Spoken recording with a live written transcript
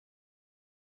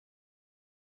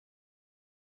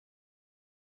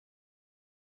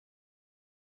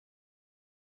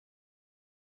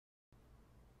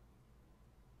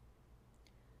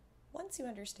Once you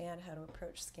understand how to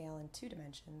approach scale in 2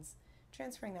 dimensions,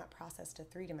 transferring that process to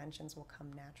 3 dimensions will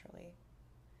come naturally.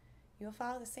 You will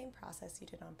follow the same process you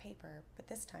did on paper, but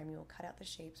this time you will cut out the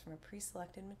shapes from a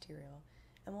pre-selected material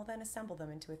and will then assemble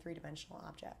them into a 3-dimensional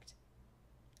object.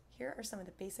 Here are some of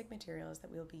the basic materials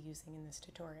that we will be using in this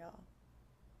tutorial.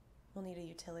 We'll need a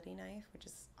utility knife, which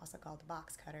is also called a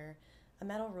box cutter, a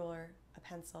metal ruler, a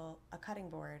pencil, a cutting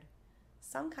board,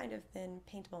 some kind of thin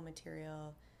paintable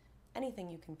material, anything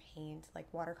you can paint like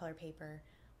watercolor paper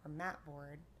or mat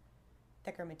board,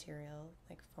 thicker material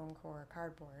like foam core or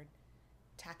cardboard,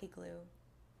 tacky glue,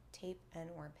 tape,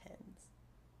 and/or pins.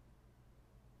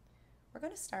 We're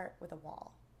going to start with a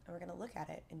wall, and we're going to look at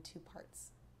it in 2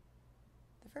 parts.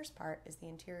 The first part is the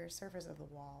interior surface of the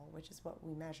wall, which is what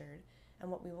we measured,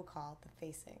 and what we will call the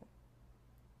facing.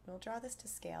 We'll draw this to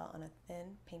scale on a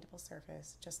thin, paintable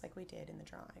surface, just like we did in the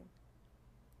drawing.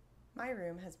 My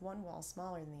room has one wall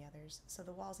smaller than the others, so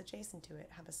the walls adjacent to it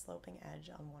have a sloping edge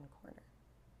on one corner.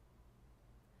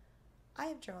 I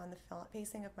have drawn the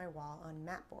facing of my wall on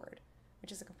mat board,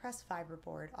 which is a compressed fiber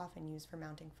board often used for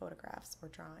mounting photographs or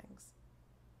drawings.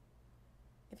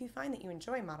 If you find that you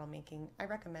enjoy model making, I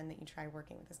recommend that you try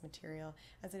working with this material,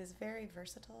 as it is very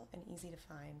versatile and easy to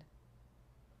find.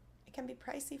 It can be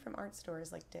pricey from art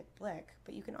stores like Dick Blick,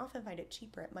 but you can often find it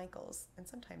cheaper at Michael's and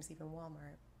sometimes even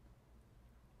Walmart.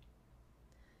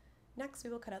 Next, we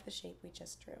will cut out the shape we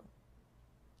just drew.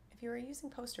 If you are using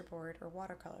poster board or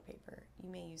watercolor paper, you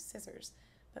may use scissors,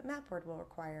 but mat board will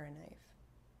require a knife.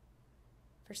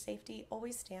 For safety,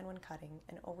 always stand when cutting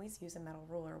and always use a metal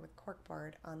ruler with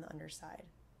corkboard on the underside.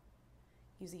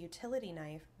 Use a utility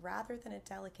knife rather than a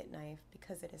delicate knife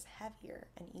because it is heavier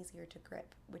and easier to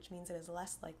grip, which means it is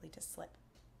less likely to slip.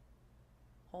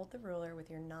 Hold the ruler with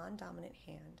your non-dominant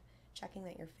hand, checking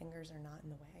that your fingers are not in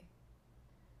the way.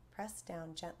 Press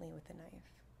down gently with the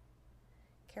knife.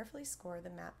 Carefully score the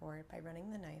mat board by running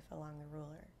the knife along the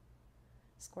ruler.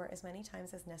 Score as many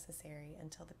times as necessary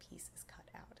until the piece is cut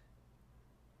out.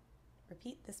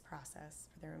 Repeat this process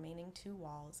for the remaining 2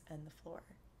 walls and the floor.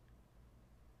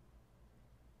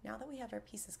 Now that we have our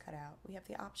pieces cut out, we have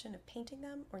the option of painting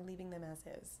them or leaving them as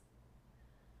is.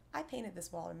 I painted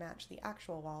this wall to match the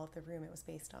actual wall of the room it was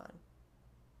based on.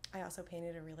 I also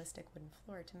painted a realistic wooden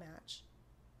floor to match.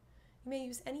 You may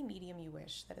use any medium you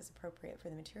wish that is appropriate for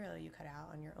the material you cut out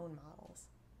on your own models.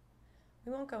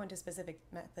 We won't go into specific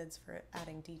methods for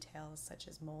adding details such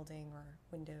as molding or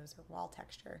windows or wall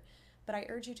texture, but I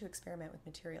urge you to experiment with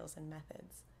materials and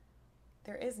methods.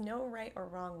 There is no right or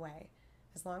wrong way,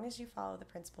 as long as you follow the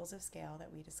principles of scale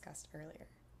that we discussed earlier.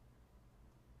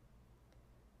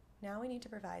 Now we need to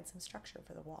provide some structure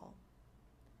for the wall.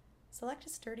 Select a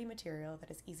sturdy material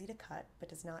that is easy to cut but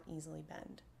does not easily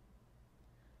bend.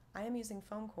 I am using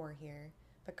foam core here,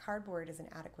 but cardboard is an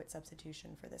adequate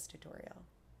substitution for this tutorial.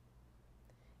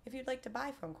 If you'd like to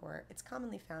buy foam core, it's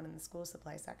commonly found in the school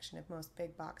supply section of most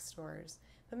big box stores,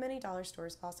 but many dollar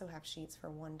stores also have sheets for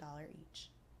 $1 each.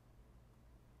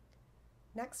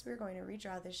 Next, we're going to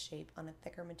redraw this shape on a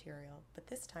thicker material, but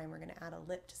this time we're going to add a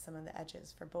lip to some of the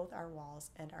edges for both our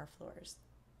walls and our floors.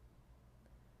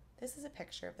 This is a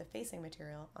picture of the facing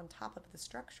material on top of the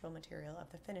structural material of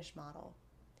the finished model.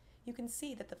 You can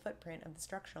see that the footprint of the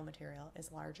structural material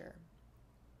is larger.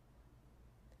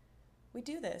 We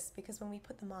do this because when we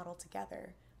put the model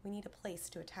together, we need a place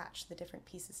to attach the different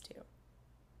pieces to.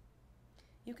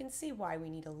 You can see why we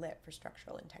need a lip for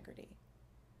structural integrity.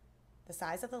 The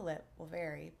size of the lip will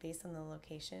vary based on the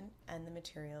location and the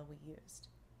material we used.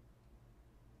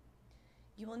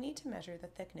 You will need to measure the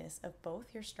thickness of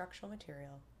both your structural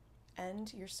material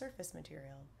and your surface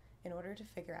material in order to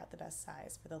figure out the best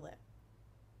size for the lip.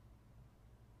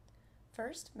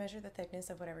 First, measure the thickness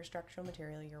of whatever structural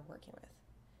material you're working with.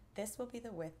 This will be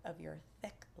the width of your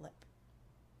thick lip.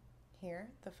 Here,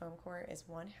 the foam core is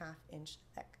 1/2 inch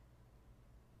thick.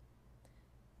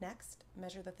 Next,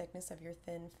 measure the thickness of your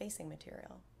thin facing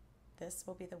material. This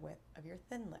will be the width of your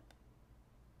thin lip.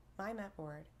 My mat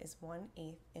board is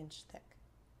 1/8 inch thick.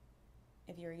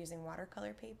 If you are using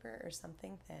watercolor paper or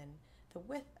something thin, the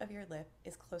width of your lip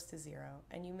is close to 0,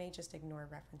 and you may just ignore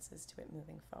references to it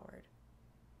moving forward.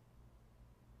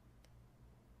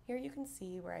 Here you can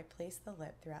see where I place the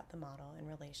lip throughout the model in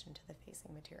relation to the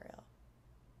facing material.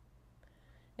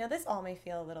 Now this all may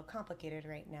feel a little complicated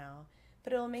right now,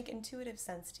 but it will make intuitive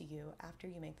sense to you after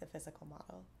you make the physical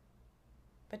model.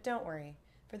 But don't worry,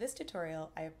 for this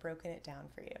tutorial I have broken it down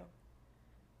for you.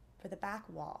 For the back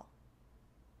wall,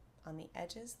 on the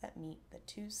edges that meet the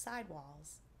 2 side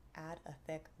walls, add a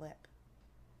thick lip.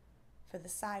 For the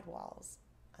side walls,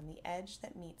 on the edge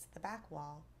that meets the back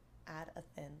wall, add a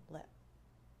thin lip.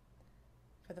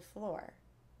 For the floor,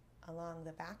 along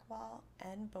the back wall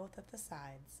and both of the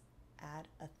sides, add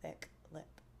a thick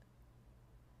lip.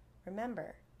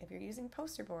 Remember, if you're using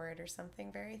poster board or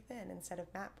something very thin instead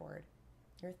of mat board,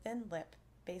 your thin lip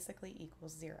basically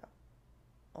equals 0.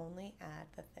 Only add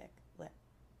the thick lip.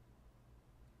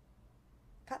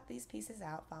 Cut these pieces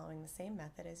out following the same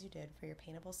method as you did for your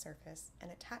paintable surface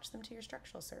and attach them to your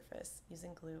structural surface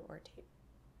using glue or tape.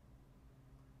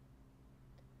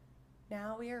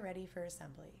 Now we are ready for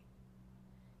assembly.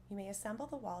 You may assemble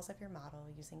the walls of your model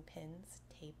using pins,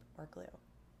 tape, or glue.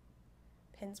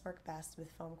 Pins work best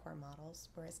with foam core models,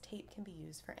 whereas tape can be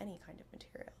used for any kind of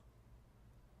material.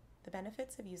 The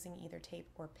benefits of using either tape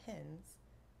or pins,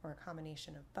 or a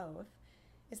combination of both,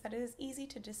 is that it is easy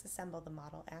to disassemble the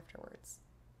model afterwards.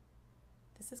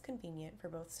 This is convenient for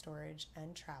both storage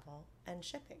and travel and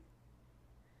shipping.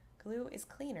 Glue is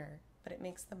cleaner, but it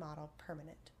makes the model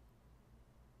permanent.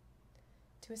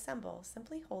 To assemble,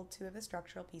 simply hold 2 of the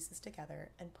structural pieces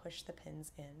together and push the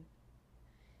pins in.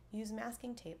 Use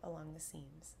masking tape along the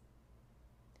seams.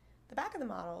 The back of the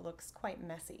model looks quite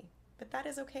messy, but that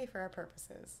is okay for our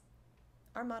purposes.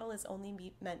 Our model is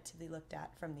only meant to be looked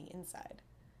at from the inside.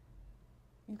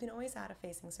 You can always add a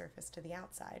facing surface to the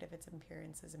outside if its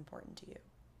appearance is important to you.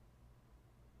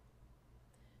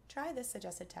 Try this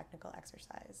suggested technical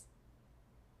exercise.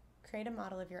 Create a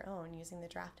model of your own using the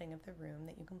drafting of the room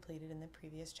that you completed in the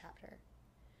previous chapter.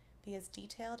 Be as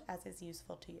detailed as is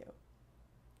useful to you.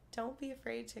 Don't be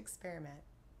afraid to experiment.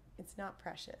 It's not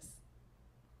precious.